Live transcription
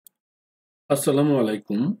আসসালামু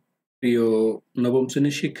আলাইকুম প্রিয় নবম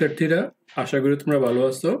শ্রেণীর শিক্ষার্থীরা, আশা করি তোমরা ভালো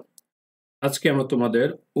আছো। আজকে আমরা তোমাদের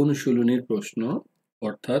অনুশীলনীর প্রশ্ন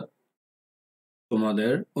অর্থাৎ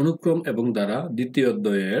তোমাদের অনুক্রম এবং ধারা দ্বিতীয়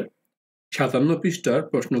অধ্যায়ের 57 পৃষ্ঠার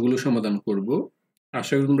প্রশ্নগুলো সমাধান করব।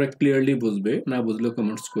 আশা করি তোমরা ক্লিয়ারলি বুঝবে, না বুঝলেও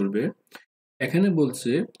কমেন্টস করবে। এখানে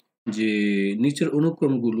বলছে যে নিচের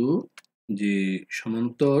অনুক্রমগুলো যে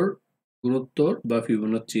সমান্তর, গুণোত্তর বা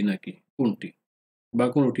ফিবোনাচ্চি নাকি কোনটি বা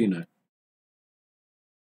কোনটি নয়।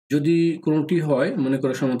 যদি কোনটি হয়, মনে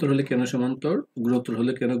করো সমান্তর হলে কেন সমান্তর, গুণোত্তর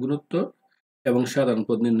হলে কেন গুণোত্তর এবং সাধারণ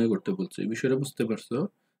পদ নির্ণয় করতে বলছে। বিষয়টা বুঝতে পারছো?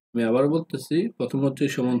 আমি আবার বলতেছি, প্রথম হচ্ছে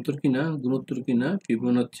সমান্তর কিনা, গুণোত্তর কিনা,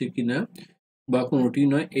 ফিবোনাচ্চি কিনা বা কোনটি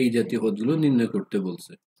নয়, এই জাতীয় পদগুলো নির্ণয় করতে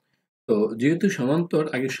বলছে। তো যেহেতু সমান্তর,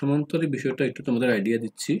 আগে সমান্তরের বিষয়টা একটু তোমাদের আইডিয়া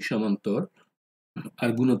দিচ্ছি। সমান্তর আর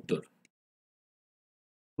গুণোত্তর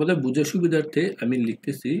তোমাদের বুঝার সুবিধার্থে আমি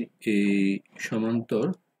লিখতেছি এই সমান্তর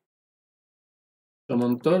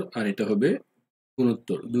সমান্তর আর এটা হবে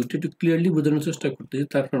গুণোত্তর। দুইটা একটু ক্লিয়ারলি বোঝানোর চেষ্টা করতেছি,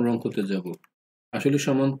 তারপর আমরা অঙ্কতে যাব। আসলে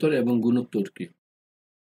সমান্তর এবং গুণোত্তর কি।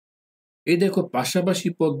 এই দেখো, পাশাপাশি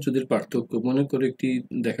পদ যদি পার্থক্য মনে করো, একটি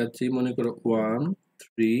দেখাচ্ছি মনে করো 1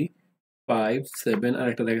 3 5 7, আর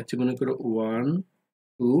একটা দেখাচ্ছি মনে করো 1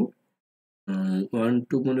 2 1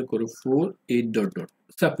 2 মনে করো 4 8 ডট ডট।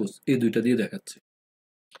 সাপোজ এই দুইটা দিয়ে দেখাচ্ছি।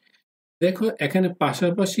 দেখো এখানে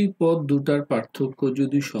পাশাপাশি পদ দুটার পার্থক্য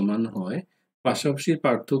যদি সমান হয়, পাশাপাশি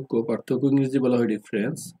পার্থক্য ইংরেজি বলা হয়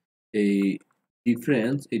ডিফারেন্স।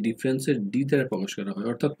 এই ডিফারেন্সের ডি দ্বারা প্রকাশ করা হয়,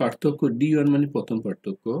 অর্থাৎ পার্থক্য D1 মানে প্রথম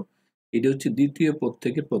পার্থক্য। এটা হচ্ছে দ্বিতীয় পদ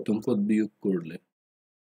থেকে প্রথম পদ বিয়োগ করলে।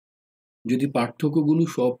 যদি পার্থক্যগুলো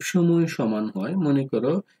সবসময় সমান হয়, মনে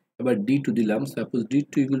করো এবার D2 দিলাম, সাপোজ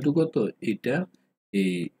D2 ইকুয়াল টু কত, এটা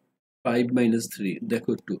এই 5 - 3, দেখো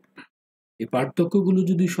একটু এই পার্থক্যগুলো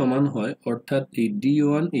যদি সমান হয়, অর্থাৎ এই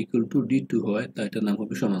D1 ইকুয়াল টু D2 হয়, তাই এটার নাম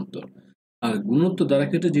হবে সমান্তর। আর গুণোত্তর দ্বারা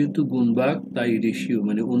ক্ষেত্রে যেহেতু গুণভাগ, তাই রেশিও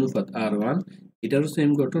মানে অনুপাত R1, এটারও সেম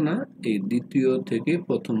ঘটনা। এই দ্বিতীয় থেকে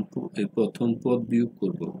প্রথম পদ বিয়োগ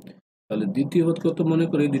করব। তাহলে দ্বিতীয় পদ কত, মনে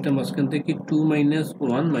করে দুইটা মাঝখান থেকে 2 -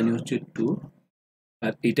 1 মানে হচ্ছে 2,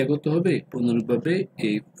 আর এটা কত হবে, অনুরূপভাবে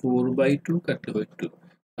এই 4/2 কাটলে হয় 2।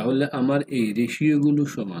 তাহলে আমার এই রেশিওগুলো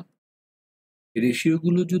সমান।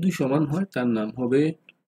 রেশিওগুলো যদি সমান হয়, তার নাম হবে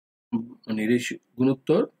মানে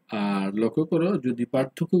গুণোত্তর। আর লক্ষ্য করো, যদি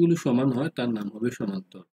পার্থক্যগুলো সমান হয়, তার নাম হবে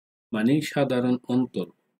সমান্তর, মানে সাধারণ অন্তর।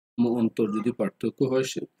 অন্তর যদি পার্থক্য হয়,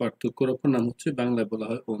 সে পার্থক্যর অপর নাম হচ্ছে বাংলায় বলা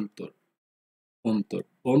হয় অন্তর। অন্তর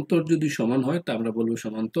অন্তর যদি সমান হয়, তা আমরা বলবো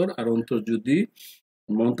সমান্তর। আর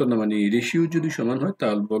অন্তর না মানে রেশিও যদি সমান হয়,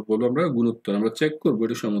 তাহলে বলবো আমরা গুণোত্তর। আমরা চেক করবো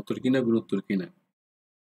এটা সমান্তর কিনা গুণোত্তর কিনা।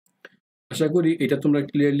 আশা করি এটা তোমরা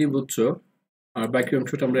ক্লিয়ারলি বুঝছো। আর বাকি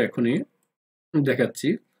অংশটা আমরা এখনই দেখাচ্ছি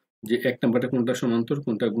যে 1 নাম্বারটা কোনটা সমান্তর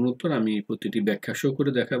কোনটা গুণোত্তর। আমি প্রতিটি ব্যাখ্যা সহ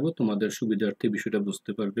করে দেখাবো, তোমাদের সুবিধার্থে বিষয়টা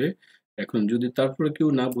বুঝতে পারবে। এখন যদি তারপরে কেউ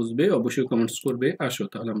না বুঝবে, অবশ্যই কমেন্টস করবে। আসো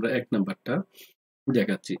তাহলে আমরা 1 নাম্বারটা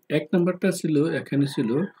দেখাচ্ছি। 1 নাম্বারটা ছিল, এখানে ছিল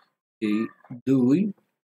এই 2,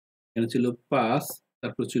 এখানে ছিল 5,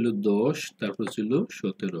 তারপর ছিল 10, তারপর ছিল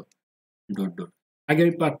 17 ডট ডট। আগে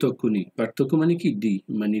আমি পার্থক্য নিই। পার্থক্য মানে কি, ডি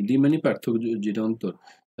মানে পার্থক্য, যেটা অন্তর।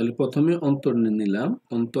 তাহলে প্রথমে অন্তর নিলাম।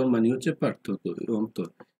 অন্তর মানে হচ্ছে পার্থক্য, অন্তর।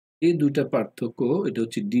 এই দুইটা পার্থক্য, এটা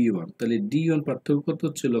হচ্ছে D1। তাহলে D1 পার্থক্য কত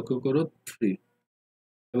হচ্ছে, লক্ষ্য করো 3।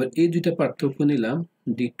 এবার এই দুইটা পার্থক্য নিলাম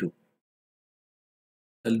D2,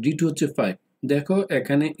 তাহলে D2 হচ্ছে 5। দেখো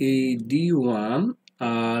এখানে এই D1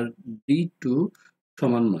 আর D2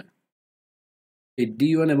 সমান নয়। এই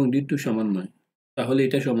D1 এবং D2 সমান নয়, তাহলে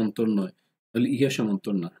এটা সমান্তর নয়। তাহলে ইহা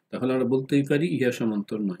সমান্তর না। তাহলে আমরা বলতেই পারি ইহা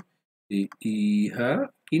সমান্তর নয়। ইহা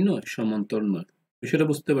কি নয়, সমান্তর নয়। বিষয়টা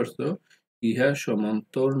বুঝতে পারছো? ইহা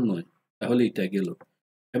সমান্তর নয়। তাহলে এটা গেল।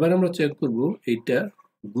 এবার আমরা চেক করব এইটা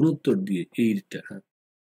গুণোত্তর দিয়ে। এইটা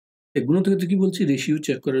এই গুণোত্তর কি বলছি, রেশিও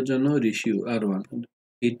চেক করার জন্য রেশিও R1।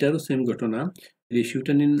 এটারও সেম ঘটনা।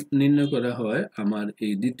 রেশিওটা নির্ণয় করা হয় আমার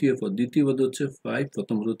এই দ্বিতীয় পদ হচ্ছে 5,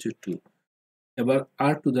 প্রথম পদ হচ্ছে 2। এবার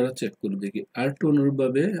R2 দ্বারা চেক করে দেখি। R2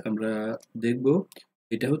 অনুরূপভাবে আমরা দেখব,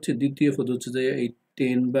 এটা হচ্ছে দ্বিতীয় পদ হচ্ছে যে এই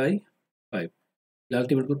 10/5,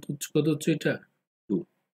 আলটিমেট কত হচ্ছে এটা 2,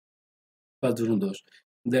 5 × 10।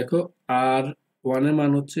 দেখো R1 এর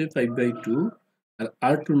মান হচ্ছে 5/2 আর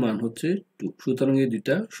R2 এর মান হচ্ছে 2, সুতরাং এই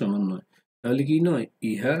দুইটা সমান নয়। তাহলে কি নয়,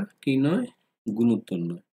 ইহা কি নয়, গুণোত্তর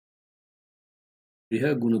নয়।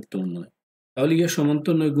 ইহা গুণোত্তর নয়। তাহলে ইহা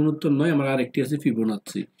সমান্তর নয়, গুণোত্তর নয়। আমার আরেকটি আছে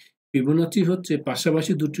ফিবোনাচ্চি। ফিবোনাচ্চি হচ্ছে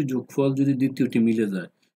পাশাপাশি দুটি যোগফল যদি দ্বিতীয়টি মিলে যায়।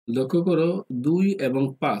 লক্ষ্য করো 2 এবং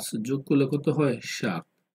 5 যোগ করলে কত হয়, 7,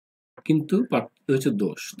 কিন্তু পার্থক্য হচ্ছে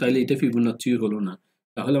 10। তাইলে এটা ফিবোনাচ্চি হলো না।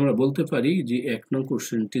 তাহলে আমরা বলতে পারি যে 1 নং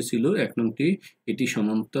কোশ্চেনটি ছিল, 1 নংটি এটি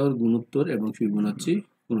সমান্তর, গুণোত্তর এবং ফিবোনাচ্চি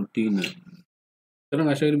কোনটি নয়। সুতরাং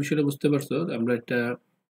আশা করি বিষয়টা বুঝতে পারছো। আমরা এটা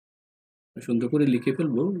সুন্দর করে লিখে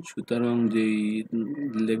ফেলবো। সুতরাং যেই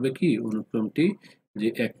লিখবে কি অনুক্রমটি, যে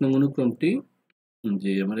 ১ নং অনুক্রমটি,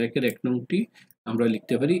 যে আমার ১ নংটি আমরা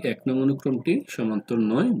লিখতে পারি ১ নং অনুক্রমটি সমান্তর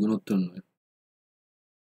নয়, গুণোত্তর নয়।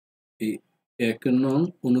 এই ১ নং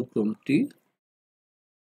অনুক্রমটি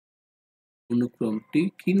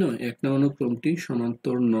কি নয়? ১ নং অনুক্রমটি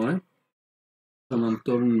সমান্তর নয়,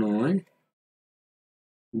 গুণোত্তর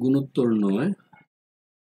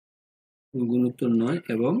নয়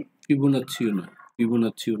এবং ফিবোনাচ্চিও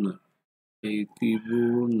নয়। এই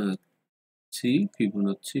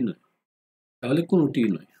ফিবোনাচ্চি নয়। তাহলে কোনটিই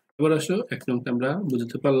নয়। এবার আসো ১ নংটা আমরা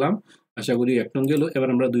বুঝতে পারলাম। আশা করি ১ নং গেল। এবার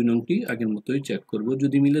আমরা ২ নংটি আগের মতোই চেক করব।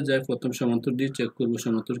 যদি মিলে যায় প্রথম সমান্তর দিয়ে চেক করব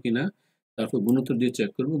সমান্তর কিনা, তারপর গুণোত্তর দিয়ে চেক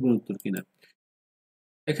করব গুণোত্তর কিনা।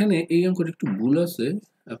 এখানে এই অঙ্কটা একটু ভুল আছে।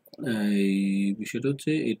 এই বিষয়টা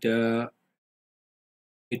হচ্ছে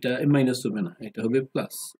এটা মাইনাস হবে না, এটা হবে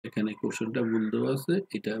প্লাস। এখানে কোশ্চেনটা ভুল দেওয়া আছে,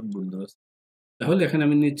 এটা ভুল দেওয়া আছে। তাহলে এখানে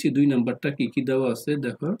আমি নিচ্ছি ২ নাম্বারটা কি দেওয়া আছে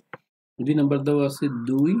দেখো। ২ নাম্বার দেওয়া আছে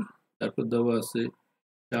 ২, তারপর দেওয়া আছে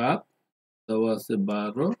 ৭, দেওয়া আছে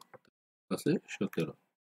 ১২, আছে ১৭।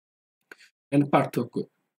 এখানে পার্থক্য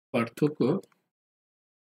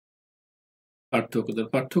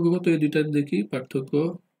কত এই দুইটা দেখি পার্থক্য।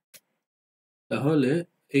 তাহলে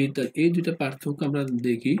এই দুইটা পার্থক্য আমরা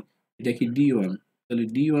দেখি, এটা কি D1। তাহলে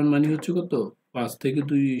D1 মানে হচ্ছে কত, ৫ থেকে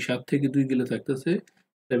 ২, ৭ থেকে ২ গেলে থাকতেছে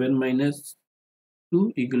 7 মাইনাস 2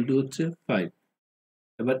 ইকুয়াল টু হচ্ছে 5।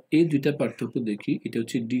 এবার এই দুইটা পার্থক্য দেখি, এটা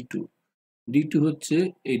হচ্ছে D2 হচ্ছে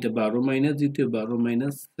এইটা ১২ মাইনাস দ্বিতীয় ১২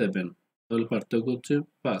 মাইনাস 7, তাহলে পার্থক্য হচ্ছে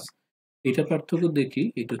 ৫। এটা পার্থক্য দেখি,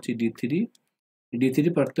 এটা হচ্ছে D3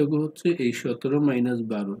 পার্থক্য হচ্ছে এই ১৭ মাইনাস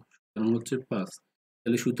 ১২ সুতরাং হচ্ছে ৫।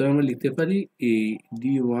 তাহলে সুতরাং আমরা লিখতে পারি এই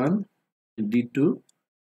D1, D2,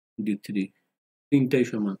 D3 তিনটাই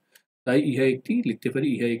সমান। তাই ইহা একটি লিখতে পারি,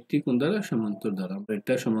 ইহা একটি কোন দ্বারা, সমান্তর দ্বারা। আমরা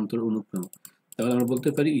এটা সমান্তর অনুক্রম। তাহলে আমরা বলতে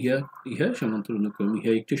পারি ইহা সমান্তর অনুক্রম,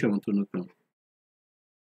 ইহা একটি সমান্তর অনুক্রম,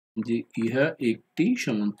 যে ইহা একটি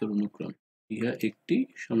সমান্তর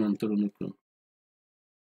অনুক্রম।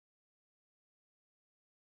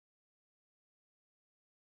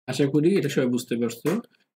 আশা করি এটা সবাই বুঝতে পারছো।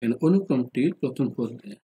 অনুক্রমটির প্রথম পদ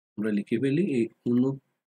আমরা লিখে ফেলি। এই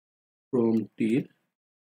অনুক্রমটির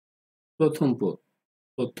প্রথম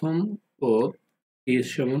পদ a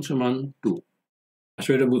সমান 2।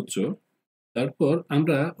 আসলে এটা বুঝছো। তারপর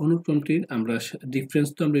আমরা অনুক্রমটির ডিফারেন্স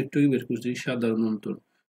তো আমরা একটু বের করছি, সাধারণ অন্তর।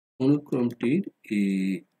 অনুক্রমটির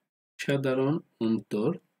সাধারণ অন্তর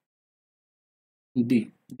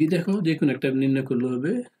ডি দেখো যে কোনো একটা নির্ণয় করলে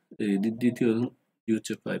হবে। দ্বিতীয়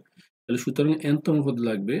হচ্ছে 5। তাহলে সুতরাং n-তম পদ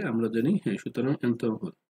লাগবে, আমরা জানি। হ্যাঁ, সুতরাং n-তম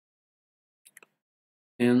পদ।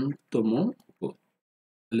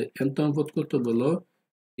 তাহলে n-তম পদ কত বলো,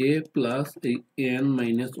 a প্লাস এই n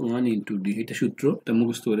মাইনাস 1 ইন্টু ডি। এটা সূত্র, এটা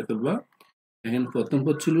মুখস্থ করে ফেলবা। এখন প্রথম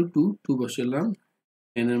পদ ছিল 2 বসালাম,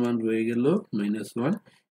 n এর মান রয়ে গেল -1,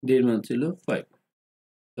 d এর মান ছিল 5।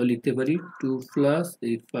 তাহলে লিখতে পারি 2 প্লাস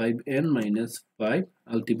এই 5n মাইনাস 5,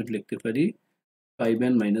 আলটিমেট লিখতে পারি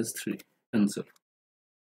 5n মাইনাস 3 অ্যান্সার।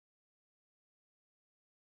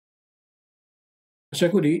 আশা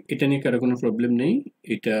করি এটা নিয়ে কারো কোনো প্রবলেম নেই।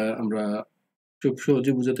 এটা আমরা খুব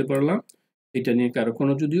সহজে বুঝাতে পারলাম। এটা নিয়ে কারো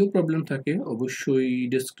কোনো যদিও প্রবলেম থাকে, অবশ্যই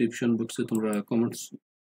ডেসক্রিপশন বক্সে তোমরা কমেন্টস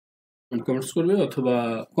করবে অথবা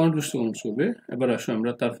কমেন্টস করবে। এবার আসো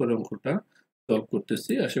আমরা তারপরে অঙ্কটা সলভ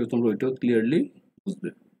করতেছি। আশা করি তোমরা ওইটাও ক্লিয়ারলি বুঝবে।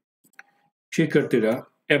 শিক্ষার্থীরা,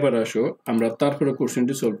 এবার আসো আমরা তারপরে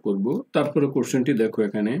কোশ্চেনটি সলভ করব। তারপরে কোশ্চেনটি দেখো,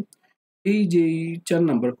 এখানে এই যে 4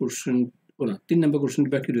 নাম্বার কোশ্চেন, না 3 নাম্বার কোশ্চেনটি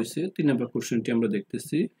বাকি রয়েছে। 3 নাম্বার কোশ্চেনটি আমরা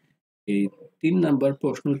দেখতেছি। এই 3 নাম্বার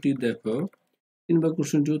প্রশ্নটি দেখো। 3 নাম্বার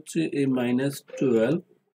কোশ্চেনটি হচ্ছে এই -12,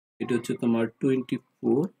 এটা হচ্ছে তোমার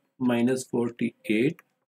 24, -48,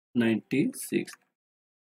 96।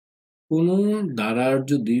 কোন ধারার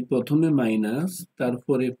যদি প্রথমে মাইনাস,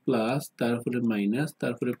 তারপরে প্লাস, তারপরে মাইনাস,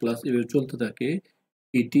 তারপরে প্লাস এভাবে চলতে থাকে,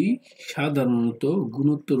 এটি সাধারণত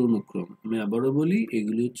গুণোত্তর অনুক্রম। আমি আবারও বলি,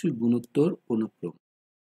 এগুলি হচ্ছে গুণোত্তর অনুক্রম।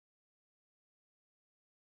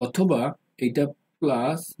 অথবা এটা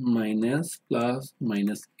প্লাস মাইনাস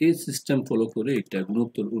এই সিস্টেম ফলো করে এটা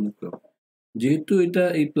গুণোত্তর অনুক্রম। যেহেতু এটা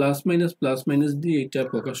এই প্লাস মাইনাস দিয়ে এটা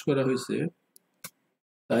প্রকাশ করা হয়েছে,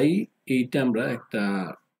 তাই এইটা আমরা একটা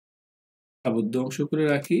আবদ্ধ অংশ করে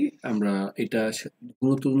রাখি। আমরা এটা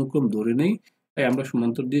গুণোত্তর অনুক্রম ধরে নেই, তাই আমরা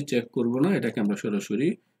সমান্তর দিয়ে চেক করব না, এটাকে আমরা সরাসরি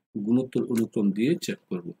গুণোত্তর অনুক্রম দিয়ে চেক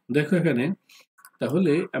করব। দেখো এখানে,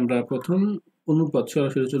 তাহলে আমরা প্রথম অনুপাত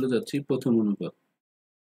সরাসরি চলে যাচ্ছি। প্রথম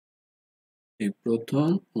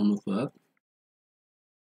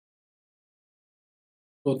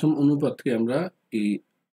অনুপাতকে আমরা এই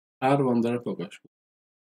R1 দ্বারা প্রকাশ করি।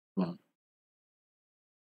 1।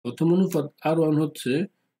 প্রথম অনুপাত R1 হচ্ছে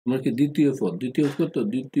তোমার কি দ্বিতীয় পদ,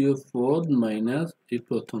 দ্বিতীয় পদ মাইনাস এই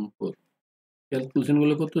প্রথম পদ, ক্যালকুলেশন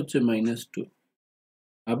গুলো কত হচ্ছে -2।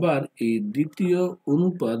 আবার এই দ্বিতীয়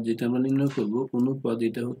অনুপাত যেটা আমরা নির্ণয় করব, অনুপাত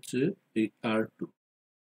এটা হচ্ছে এই R2,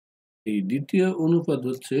 এই দ্বিতীয় অনুপাত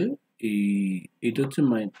হচ্ছে এটা হচ্ছে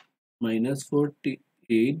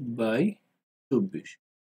 -48/24।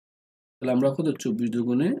 তাহলে আমরা কত 24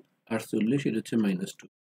 দুগুণে 48, এটা হচ্ছে -2।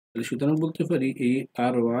 তাহলে সুতরাং বলতে পারি এই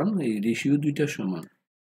R1 এই রেশিও দুইটা সমান।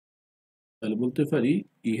 তাহলে বলতে পারি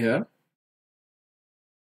ইহা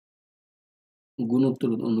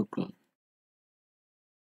গুণোত্তর অনুক্রম।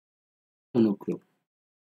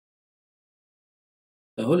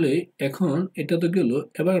 তাহলে এখন এটা তো গেল।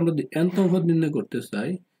 এবার আমরা যদি nতম পদ নির্ণয় করতে চাই,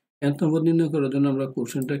 nতম পদ নির্ণয় করার জন্য আমরা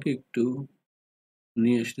কোশ্চেনটাকে একটু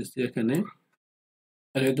নিয়ে এসেছি এখানে,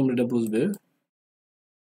 আগে তোমরা এটা বুঝবে।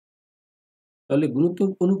 তাহলে গুণোত্তর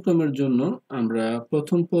অনুক্রমের জন্য আমরা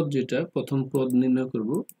প্রথম পদ নির্ণয় করব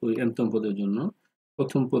ওই nতম পদের জন্য।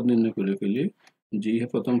 প্রথম পদ নির্ণয় করে ফেলি, যে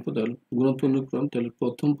প্রথম পদ গুণোত্তর অনুক্রম। তাহলে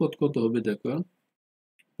প্রথম পদ কত হবে দেখো,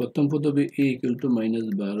 প্রথম পদ হবে a =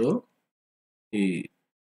 -12 এই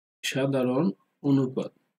সাধারণ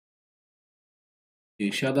অনুপাত।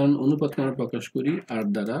 এই সাধারণ অনুপাতকে আমরা প্রকাশ করি আর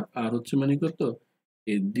দ্বারা। আর হচ্ছে মানে কত,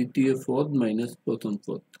 এই দ্বিতীয় পদ মাইনাস প্রথম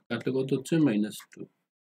পদ, কাটলে কত হচ্ছে -2।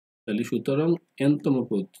 তাহলে সুতরাং nতম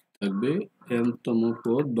পদ থাকবে, nতম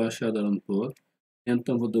পদ বা সাধারণ পদ,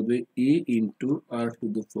 nতম পদ হবে e ×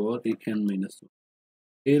 r⁴n−1।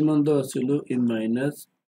 এর মান দেওয়া ছিল এই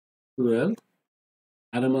 -12,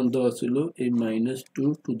 আর মান দেওয়া ছিল এই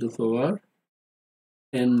 -2n−1।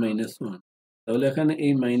 তাহলে এখানে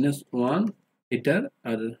এই -1 এটার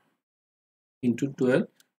আর ইন্টু 12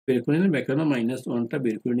 বের করে নিলাম, এখানে -1টা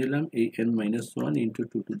বের করে নিলাম, এই n−1 ×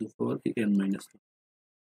 2n−1।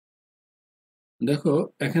 দেখো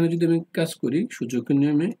এখানে যদি আমি কাজ করি সূচকের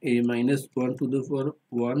নিয়মে, এই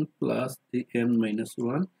 -1⁴ প্লাস এই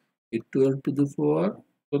n−1, এই 12⁴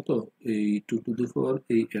 কত, এই 2⁴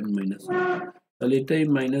 এই n−1। তাহলে এটাই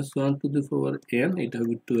 -1⁴n, এটা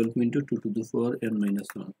হবে 12 ×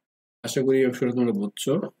 2⁴n−1। আশা করি এই অংশটা তোমরা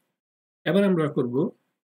বুঝছো। এবার আমরা করব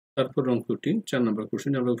তারপর অঙ্কটি 4 নম্বর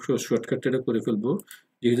কোশ্চেন। আমরা শর্টকাট এটা করে ফেলবো,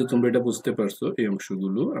 যেহেতু তোমরা এটা বুঝতে পারছো। এই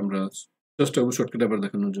অংশগুলো আমরা চেষ্টা করবো শর্টকাট আবার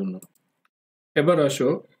দেখানোর জন্য। এবার আসো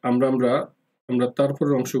আমরা তারপর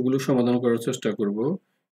অংশগুলো সমাধান করার চেষ্টা করব।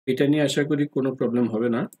 এটা নিয়ে আশা করি কোনো প্রবলেম হবে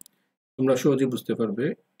না, তোমরা সহজে বুঝতে পারবে।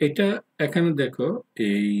 এটা এখানে দেখো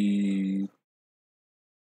এই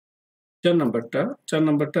 4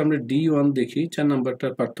 নাম্বারটা আমরা D1 দেখি। 4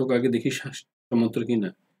 নাম্বারটার পার্থক্য আগে দেখি সমান্তর কিনা।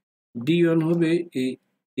 D1 হবে এই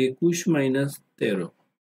 21 - 13,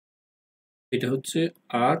 এটা হচ্ছে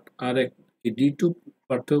 8, আর এই D2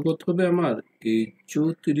 পার্থক্য কত হবে আমার, এই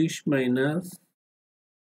 34 -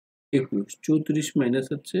 21, 34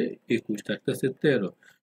 হচ্ছে 21 থাকতেছে 13।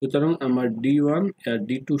 সুতরাং আমার D1 আর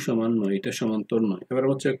D2 সমান নয়, এটা সমান্তর নয়। এবার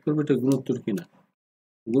আমরা চেক করবো এটা গুণোত্তর কিনা।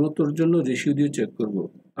 গুণোত্তর জন্য রেশিও দিয়ে চেক করব।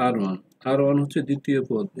 R1 হচ্ছে দ্বিতীয়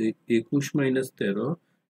পদ, 21 - 13,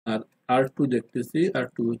 আর R2 দেখতেছি,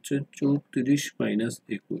 R2 হচ্ছে 34 -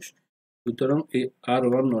 21। সুতরাং এই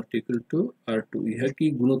R1 not equal to R2, ইহা কি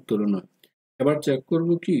গুণোত্তর নয়। এবার চেক করব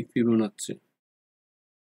কি ফিবোনাচ্চি।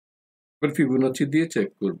 এবার ফিবোনাচ্চি দিয়ে চেক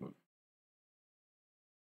করব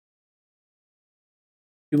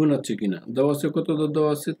ফিবোনাচ্চি কিনা। দেওয়া আছে কত,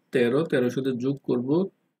 দেওয়া আছে 13, 13 সাথে যোগ করব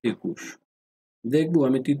 21, দেখবো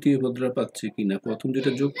আমি তৃতীয় পদটা পাচ্ছি কিনা। প্রথম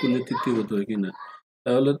যেটা যোগ করলে তৃতীয় পদ হয় কিনা।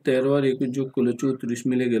 তাহলে 13 আর 21 যোগ করলে 34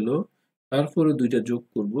 মিলে গেল। তারপরে দুইটা যোগ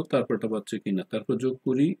করব, তারপরটা পাচ্ছে কিনা। তারপর যোগ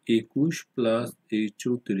করি 21 প্লাস এই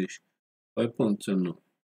 34 হয় 55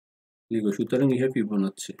 লিখব। সুতরাং ইহা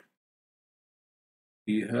ফিবোনাচ্চি,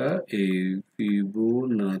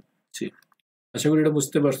 ফিবোনাচ্চি। আশা করি এটা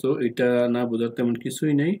বুঝতে পারছো। এটা না বোঝার তেমন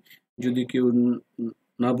কিছুই নেই। যদি কেউ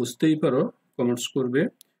না বুঝতেই পারো কমেন্টস করবে,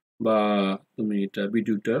 বা তুমি এটা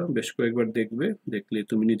ভিডিওটা বেশ কয়েকবার দেখবে, দেখলে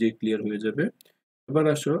তুমি নিজেই ক্লিয়ার হয়ে যাবে। এবার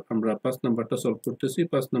আসো আমরা 5 নাম্বারটা সলভ করতেছি।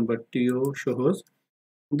 5 নাম্বারটিও সহজ।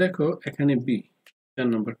 দেখো এখানে বি 4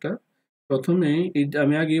 নাম্বারটা। প্রথমে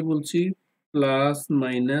আমি আগে বলছি প্লাস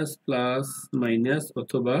মাইনাস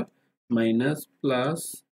অথবা মাইনাস প্লাস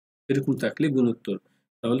এরকম থাকলে গুণোত্তর।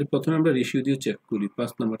 তাহলে প্রথমে আমরা রেশিও দিয়ে চেক করি।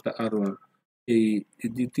 5 নাম্বারটা R1, এই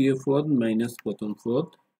দ্বিতীয় পদ মাইনাস প্রথম পদ,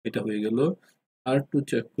 এটা হয়ে গেল। R2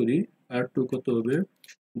 চেক করি, R2 কত হবে,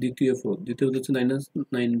 দ্বিতীয় পদ হচ্ছে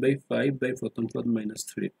 -9/5 প্রথম পদ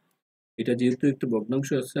 -3। এটা যেহেতু একটু ভগ্নাংশ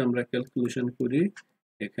আছে, আমরা ক্যালকুলেশন করি।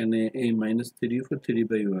 এখানে এই -3 উপর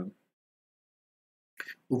 3/1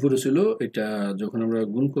 উপরে ছিল, এটা যখন আমরা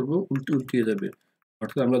গুণ করব উল্টিয়ে যাবে,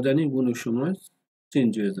 অর্থাৎ আমরা জানি গুণের সময়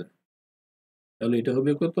চেঞ্জ হয়ে যায়। তাহলে এটা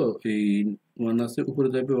হবে কত, এই 1 আছে উপরে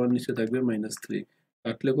যাবে 1, নিচে থাকবে -3,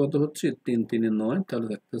 কাটলে কত হচ্ছে 3 3 এ 9, তাহলে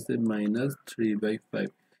থাকতেছে -3/5।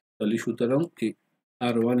 তাহলে সুতরাং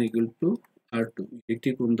R1 = R2 এটি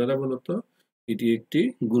কোন দ্বারা বলতো, এটি একটি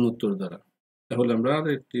গুণোত্তর দ্বারা। তাহলে আমরা আর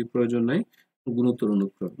একটি প্রয়োজন নাই, গুণোত্তর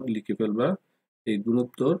অনুক্রম লিখে ফেলবা, এই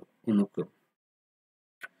গুণোত্তর অনুক্রম।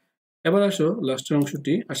 এবার আসো লাস্টের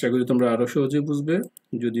অংশটি, আশা করি তোমরা আরো সহজে বুঝবে,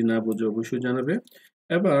 যদি না বুঝো অবশ্যই জানাবে।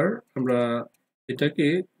 এবার আমরা এটাকে,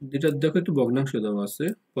 যেটা দেখো একটু ভগ্নাংশ দেওয়া আছে,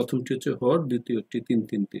 প্রথমটি হচ্ছে হর, দ্বিতীয়টি 3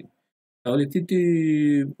 3 3। তাহলে তৃতীয়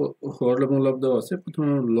হর এবং লব দেওয়া আছে, প্রথমে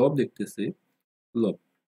আমরা লব দেখতেছি। লব,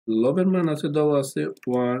 লবের মান আছে দেওয়া আছে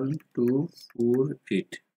 1 2 4 8।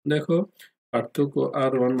 দেখো পার্থক্য,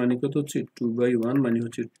 R1 মানে কত হচ্ছে 2/1 মানে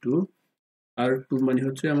হচ্ছে 2, R2 মানে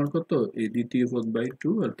হচ্ছে আমার কত, এই দ্বিতীয় পদ বাই 2,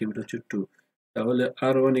 আর কেমন হচ্ছে 2। তাহলে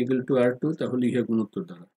R1 = R2, তাহলে ইহা গুণোত্তর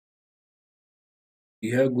দ্বারা,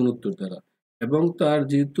 ইহা গুণোত্তর দ্বারা। এবং তার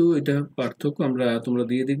যেহেতু এটা পার্থক্য, তোমরা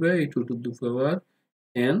দিয়ে দিবে এই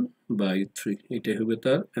 2n/3, এটাই হবে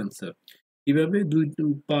তার অ্যান্সার। কিভাবে দুই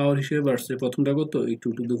পাওয়ার হিসেবে বাড়ছে, প্রথমটা কত, এই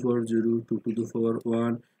 2^0,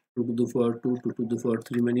 2^1, 2^2,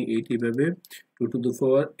 2^3 মানে 8, এইভাবে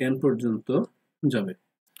 2^n পর্যন্ত যাবে।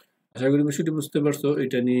 আশা করি বিষয়টি বুঝতে পারছো।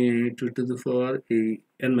 এটা নিয়ে 2^n-1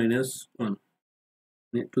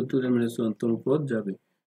 2^n-1 তম পদ যাবে।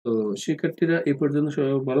 তো শিক্ষার্থীরা এই পর্যন্ত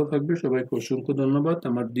সবাই ভালো থাকবে, সবাইকে অসংখ্য ধন্যবাদ।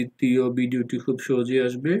 আমার দ্বিতীয় ভিডিওটি খুব সহজেই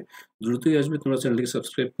আসবে, দ্রুতই আসবে, তোমরা চ্যানেলটিকে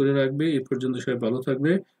সাবস্ক্রাইব করে রাখবে। এই পর্যন্ত সবাই ভালো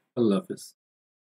থাকবে, আল্লাহ হাফেজ।